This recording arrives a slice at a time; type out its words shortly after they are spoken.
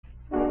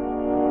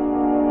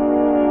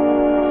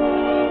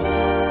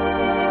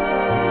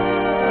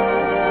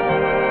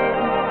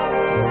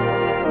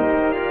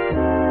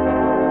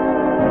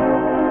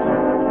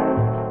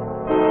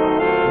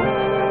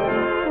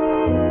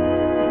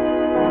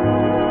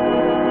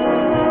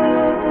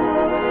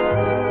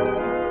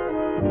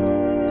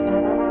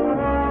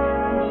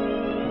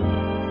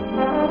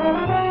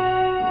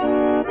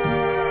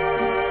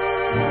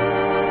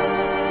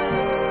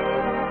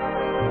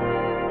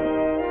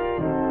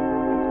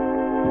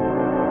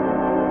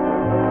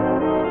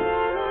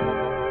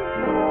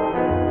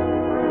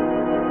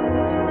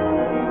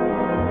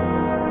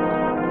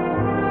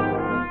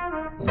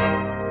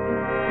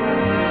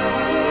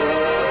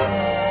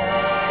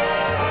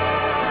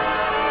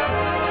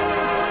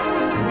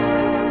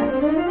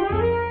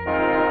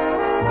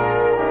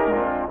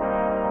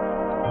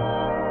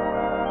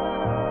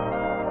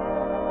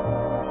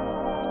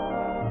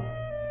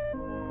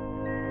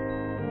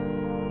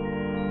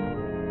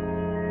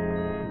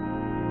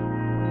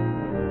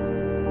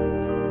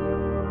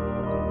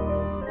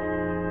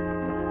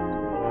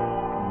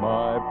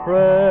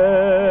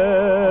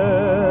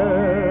prayer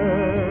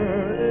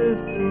is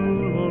to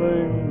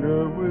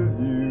linger with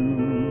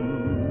you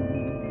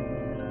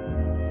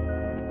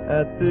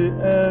at the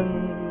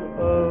end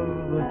of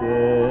the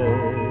day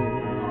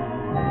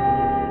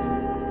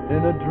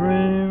in a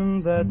dream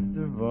that's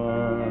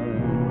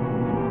divine.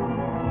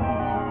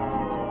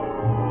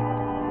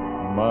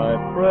 My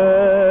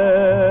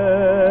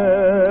prayer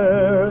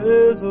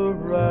is a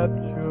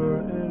rapture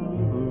in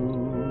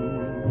blue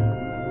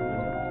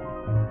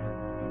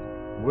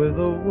with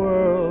a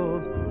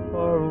world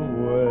far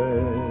away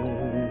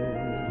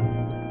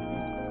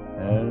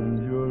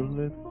and your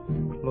lips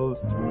close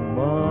to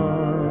mine.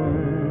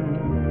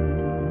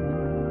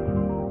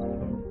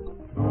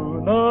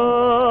 Tonight,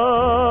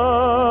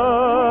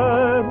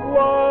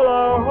 while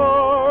our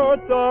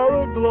hearts are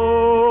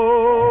aglow,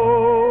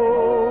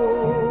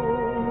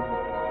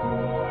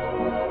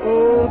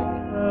 oh,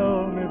 tell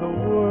me the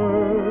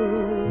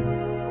words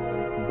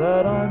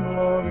that I'm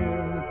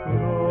longing to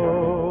know.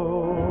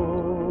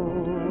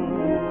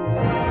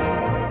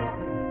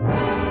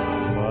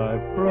 My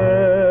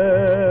prayer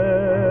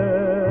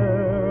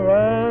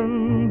and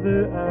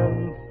the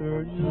answer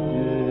you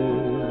give,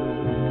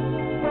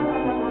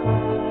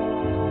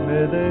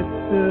 may they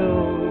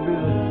still be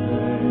the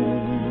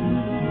same.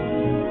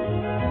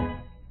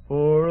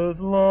 For as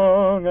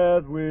long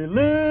as we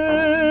live,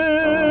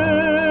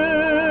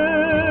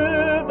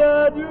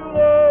 that you'll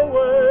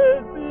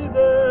always be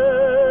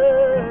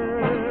there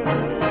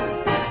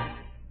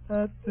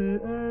at the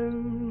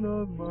end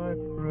of my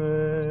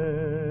prayer.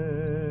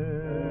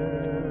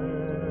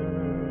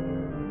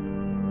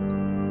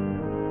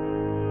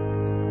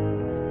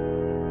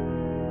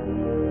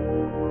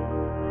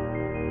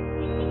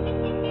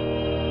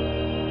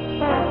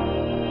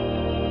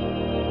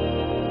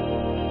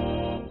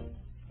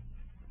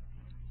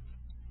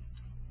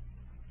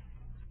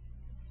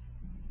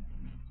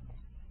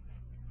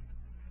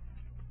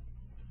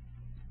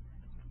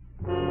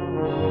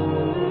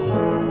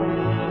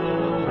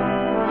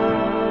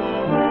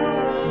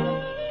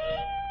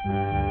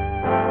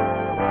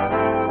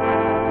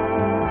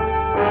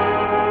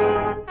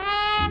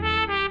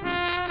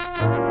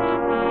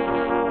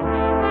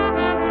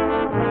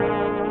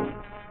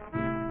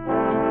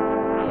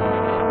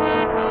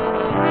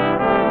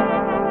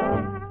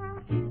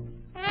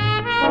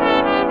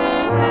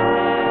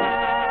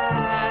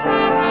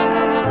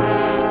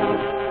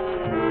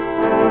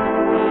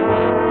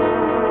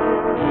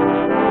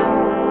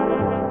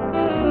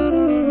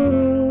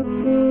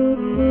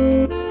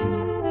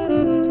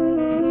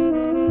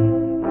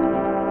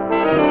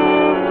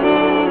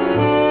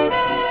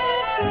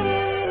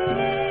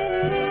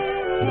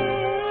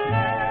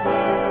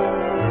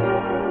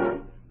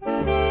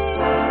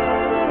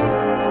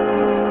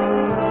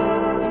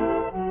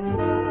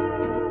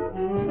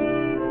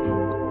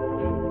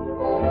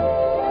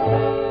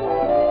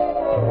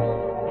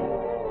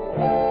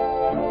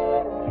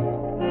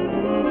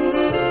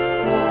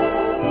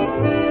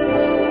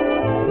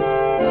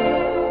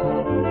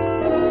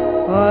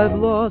 I've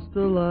lost a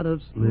lot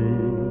of sleep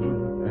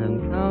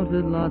and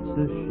counted lots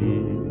of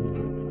sheep,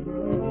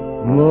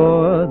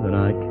 more than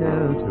I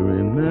care to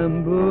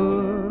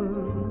remember.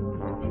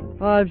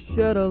 I've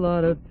shed a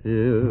lot of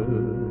tears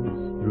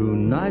through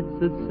nights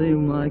that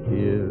seem like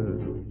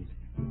years,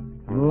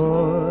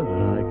 more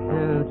than I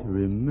care to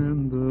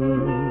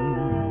remember.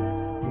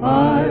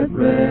 I've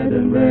read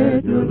and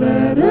read your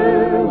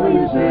letter where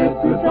you said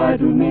goodbye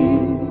to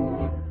me.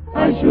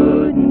 I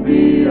shouldn't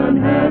be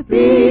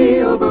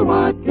unhappy over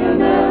what can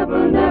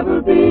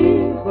never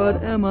be.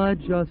 But am I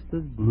just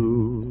as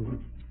blue,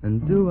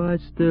 and do I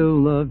still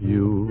love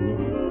you?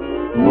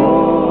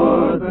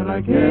 More than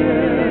I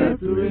care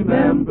to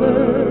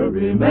remember.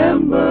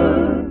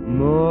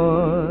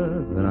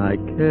 More than I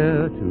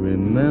care to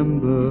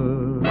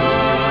remember.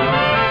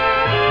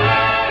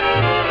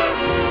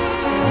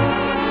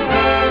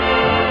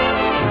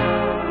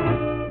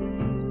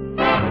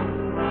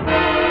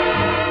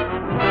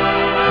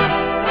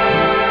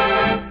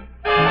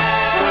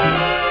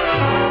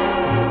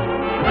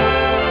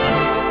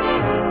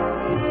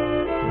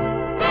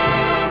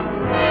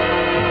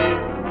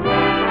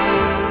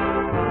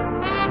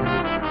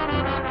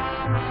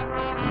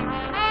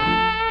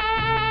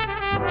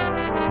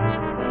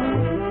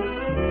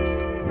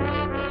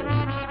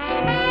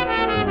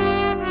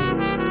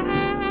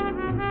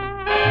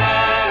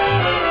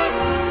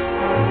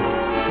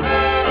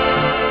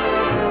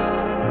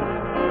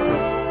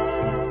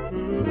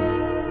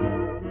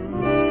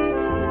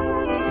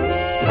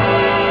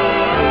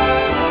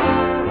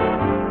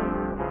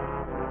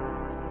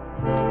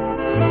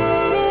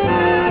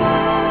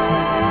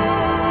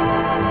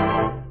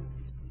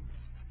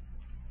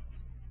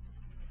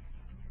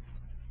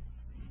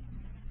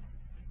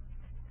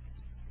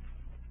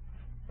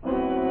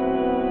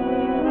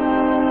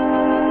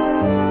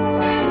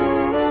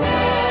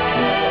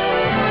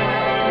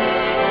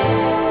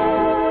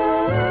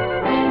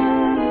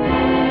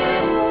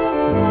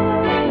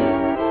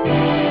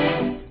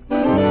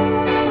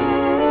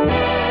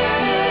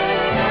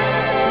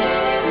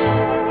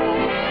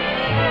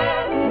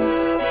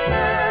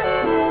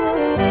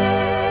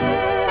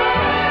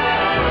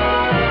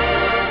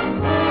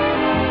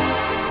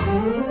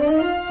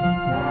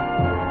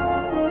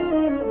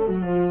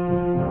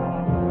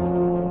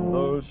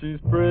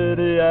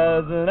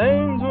 as an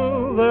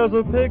angel, there's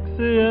a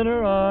pixie in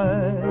her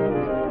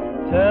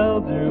eyes.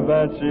 Tells you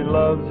that she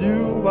loves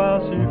you while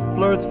she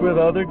flirts with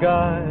other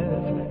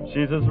guys.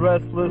 She's as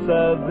restless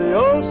as the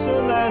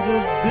ocean as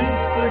it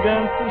beats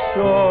against the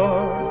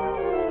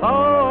shore.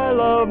 How I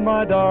love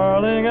my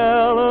darling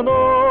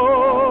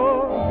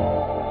Eleanor.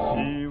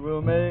 She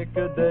will make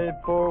a date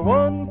for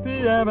 1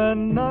 p.m.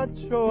 and not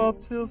show up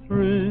till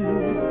 3.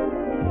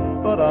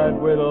 But I'd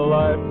wait a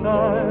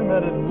lifetime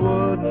and it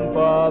wouldn't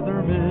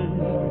bother me.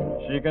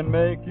 She can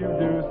make you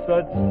do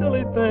such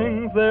silly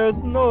things there's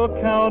no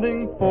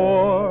accounting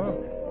for.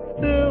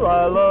 Still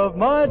I love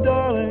my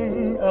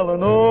darling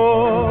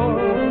Eleanor.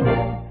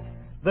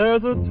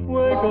 There's a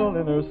twinkle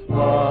in her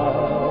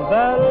smile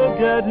that'll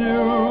get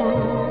you.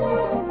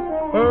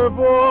 Her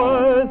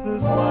voice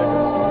is like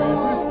a sweet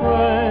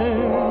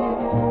refrain.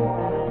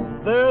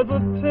 There's a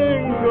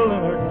tingle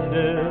in her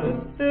kiss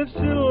if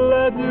she'll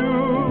let you.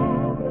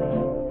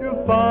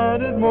 You'll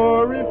find it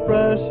more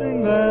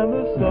refreshing than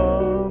the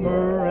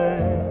summer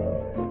rain.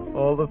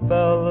 All the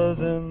fellas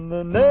in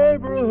the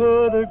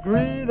neighborhood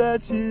agree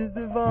that she's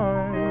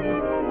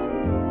divine.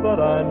 But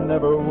I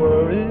never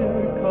worry,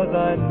 'cause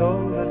I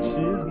know that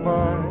she's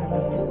mine.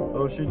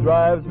 Though she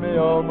drives me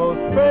almost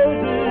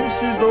crazy,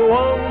 she's the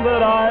one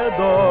that I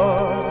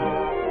adore.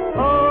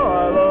 Oh,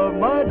 I love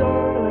my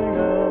darling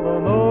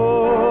Eleanor.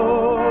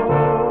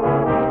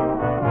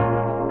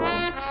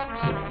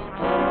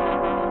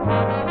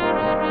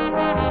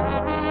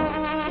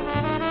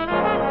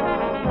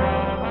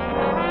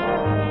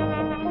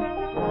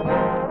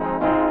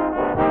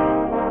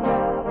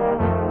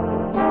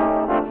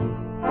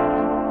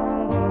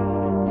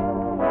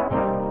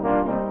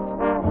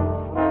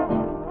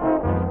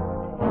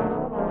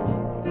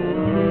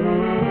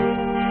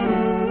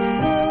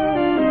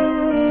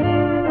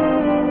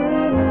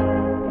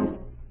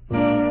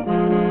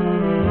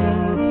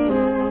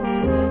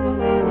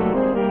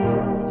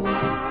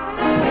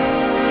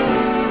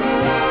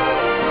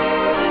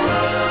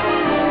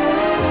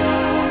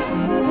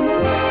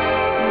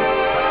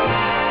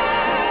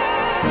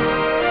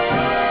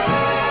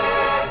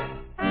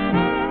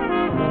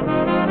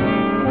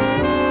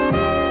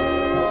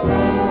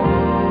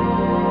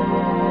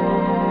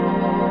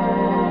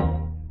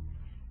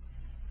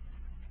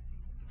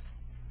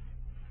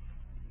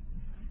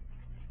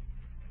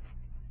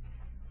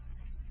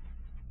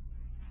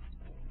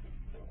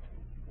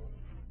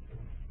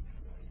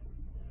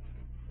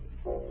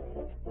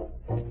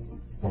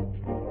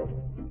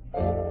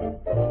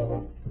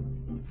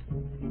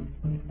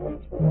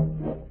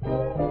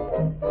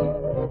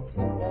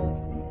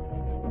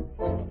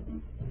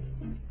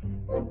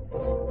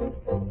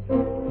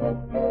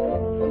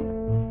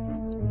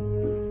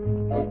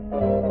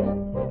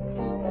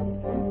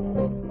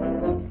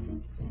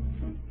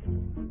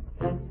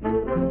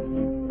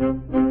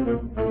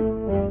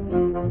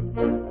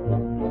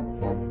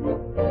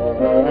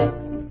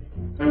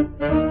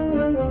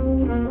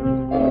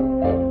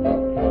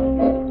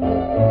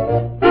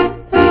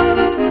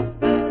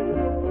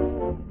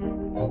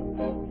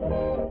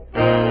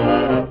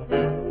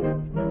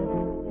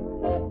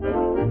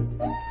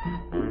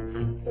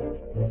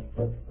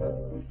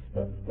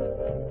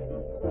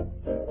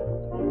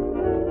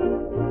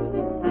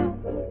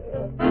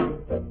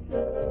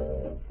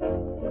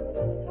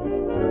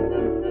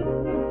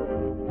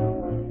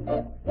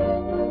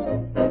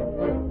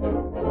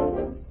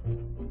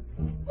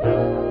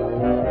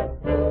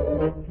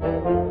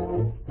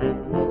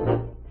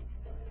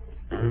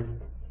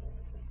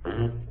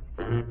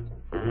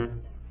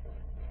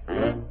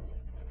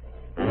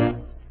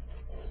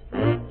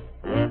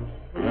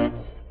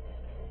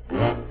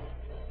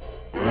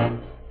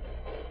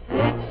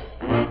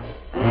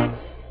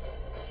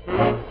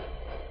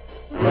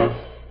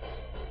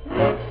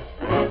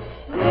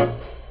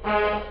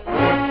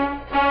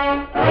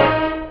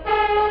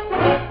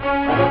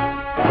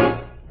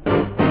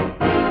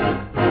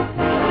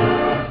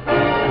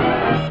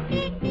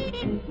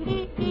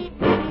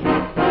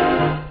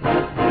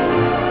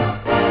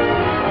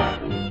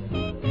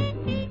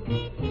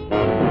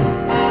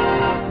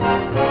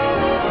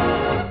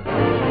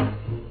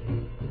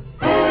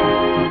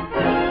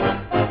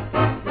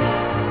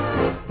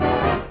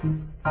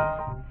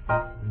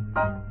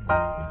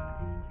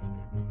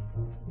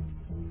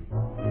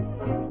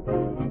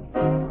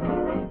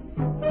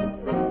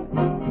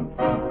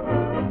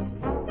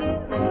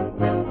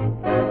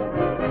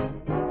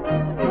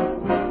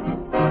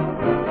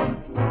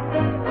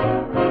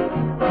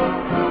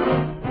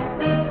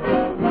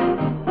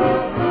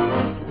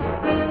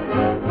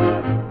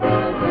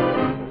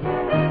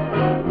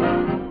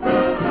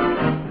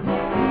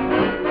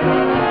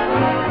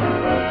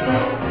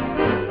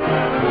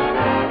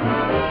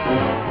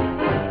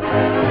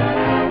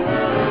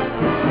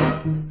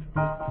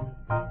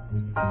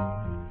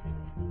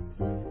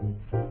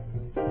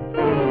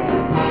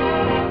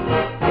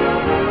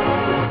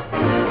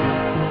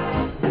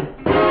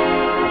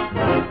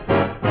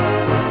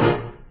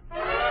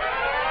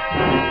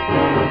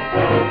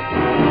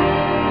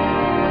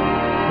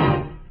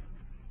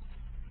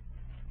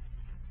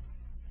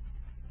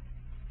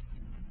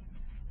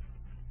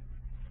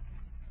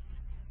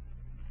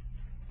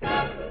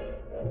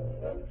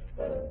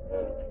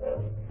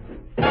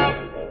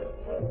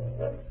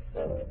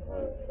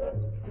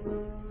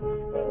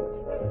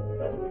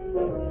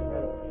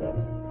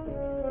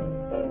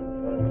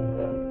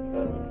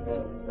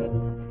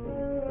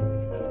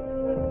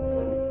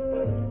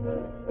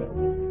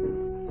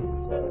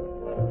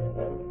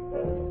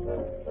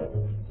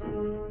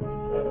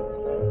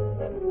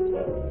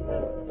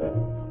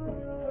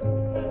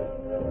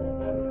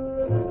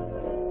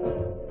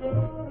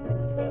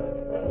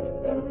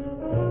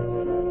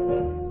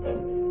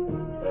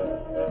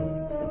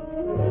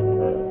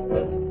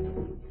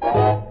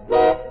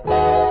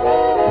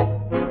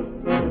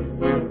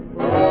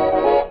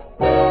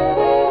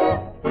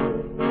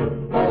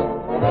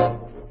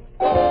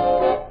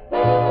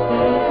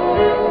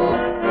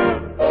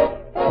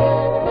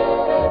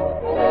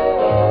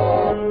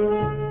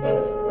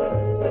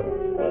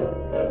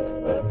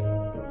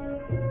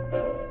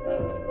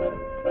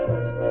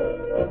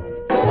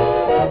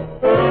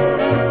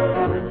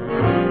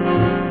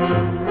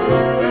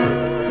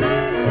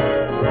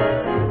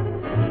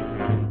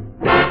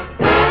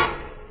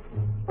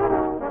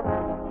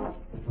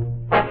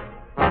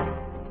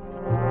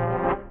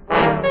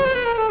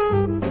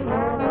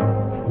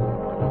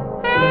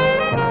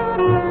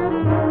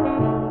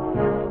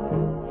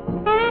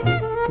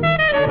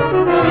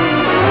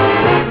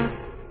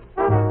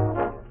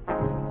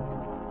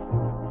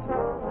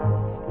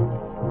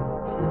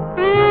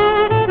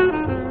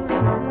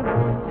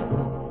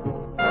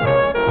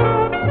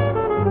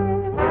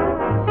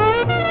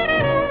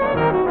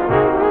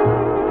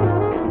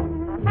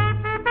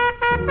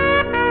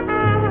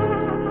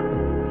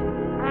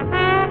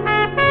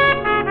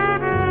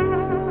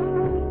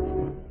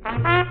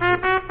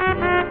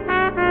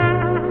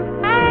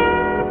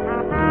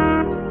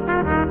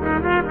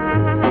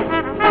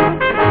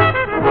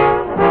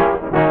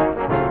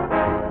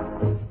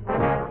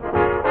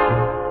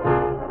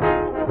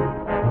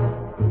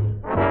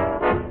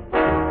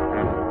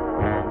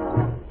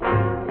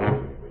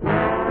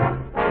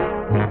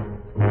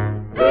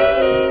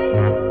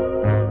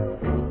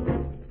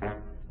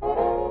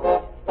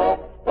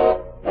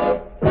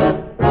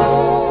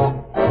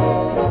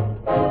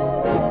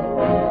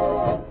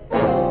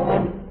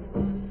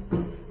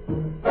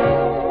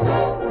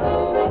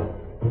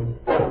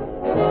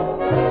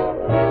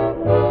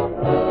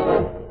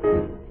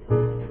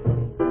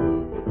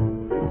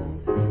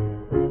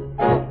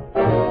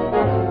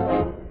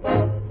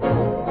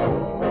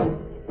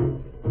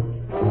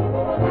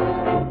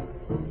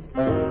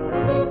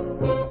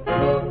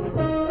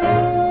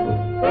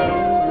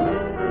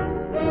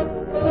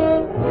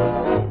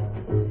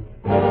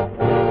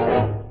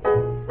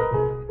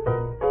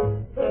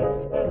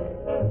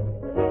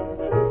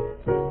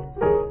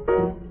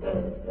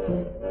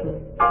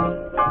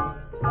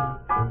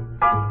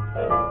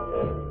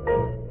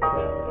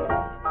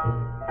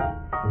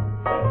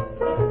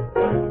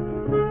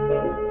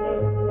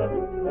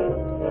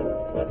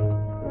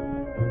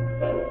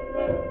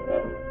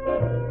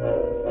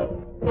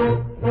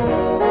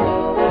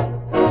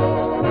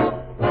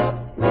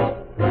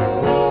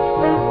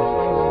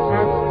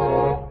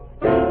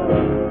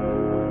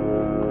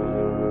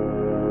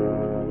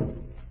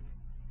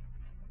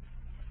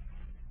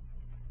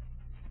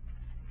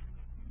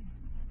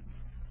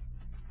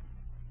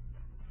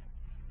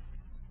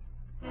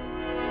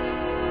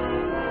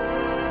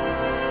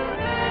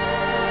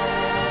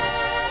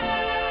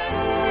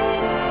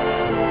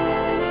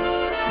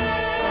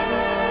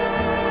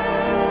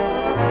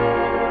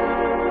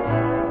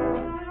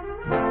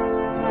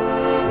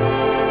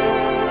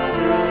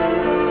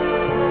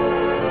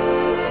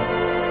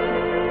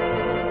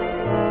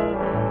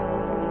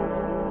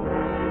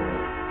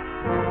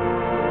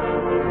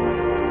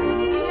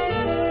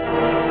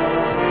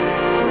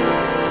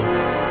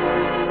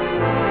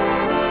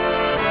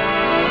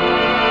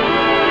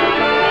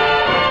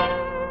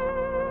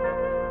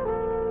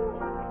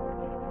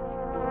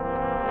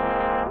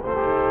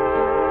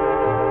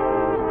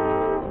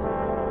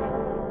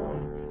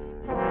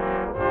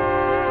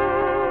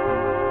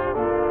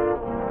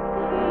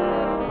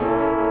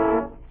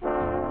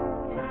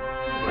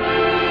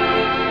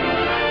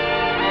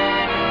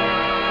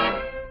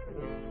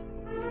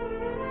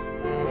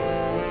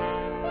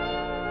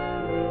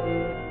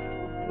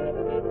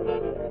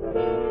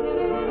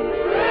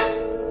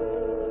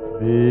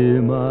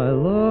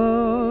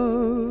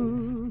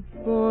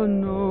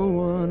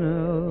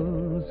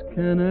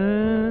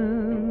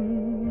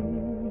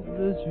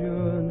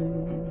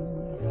 yearning,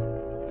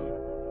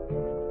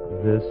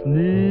 this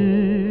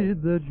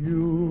need that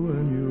you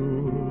and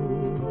you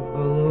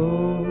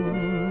alone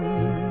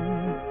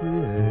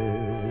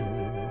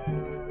create.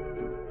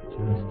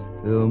 Just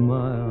fill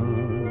my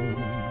arms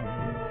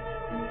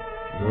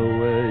the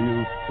way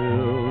you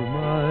fill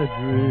my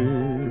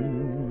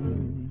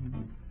dreams,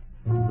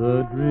 the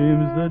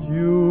dreams that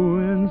you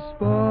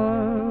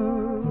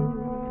inspire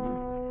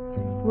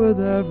with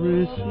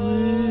every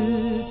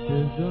sweet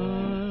desire.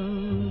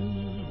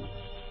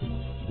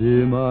 Be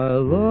my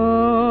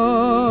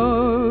love,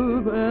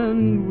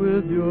 and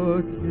with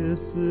your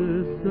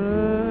kisses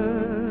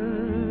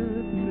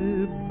set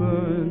me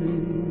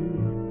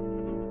burning.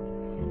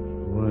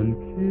 One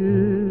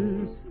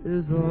kiss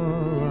is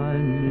all I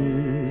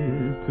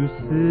need to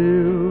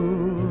seal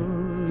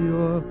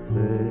your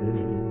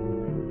fate,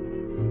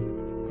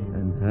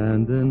 and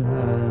hand in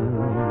hand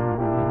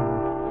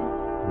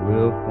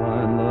we'll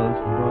find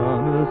love's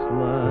promised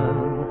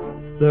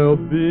land. There'll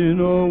be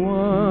no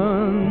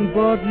one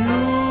but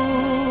you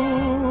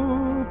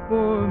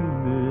for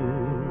me,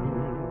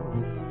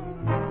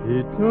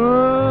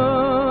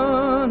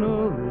 eternally,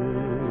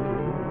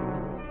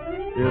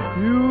 if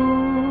you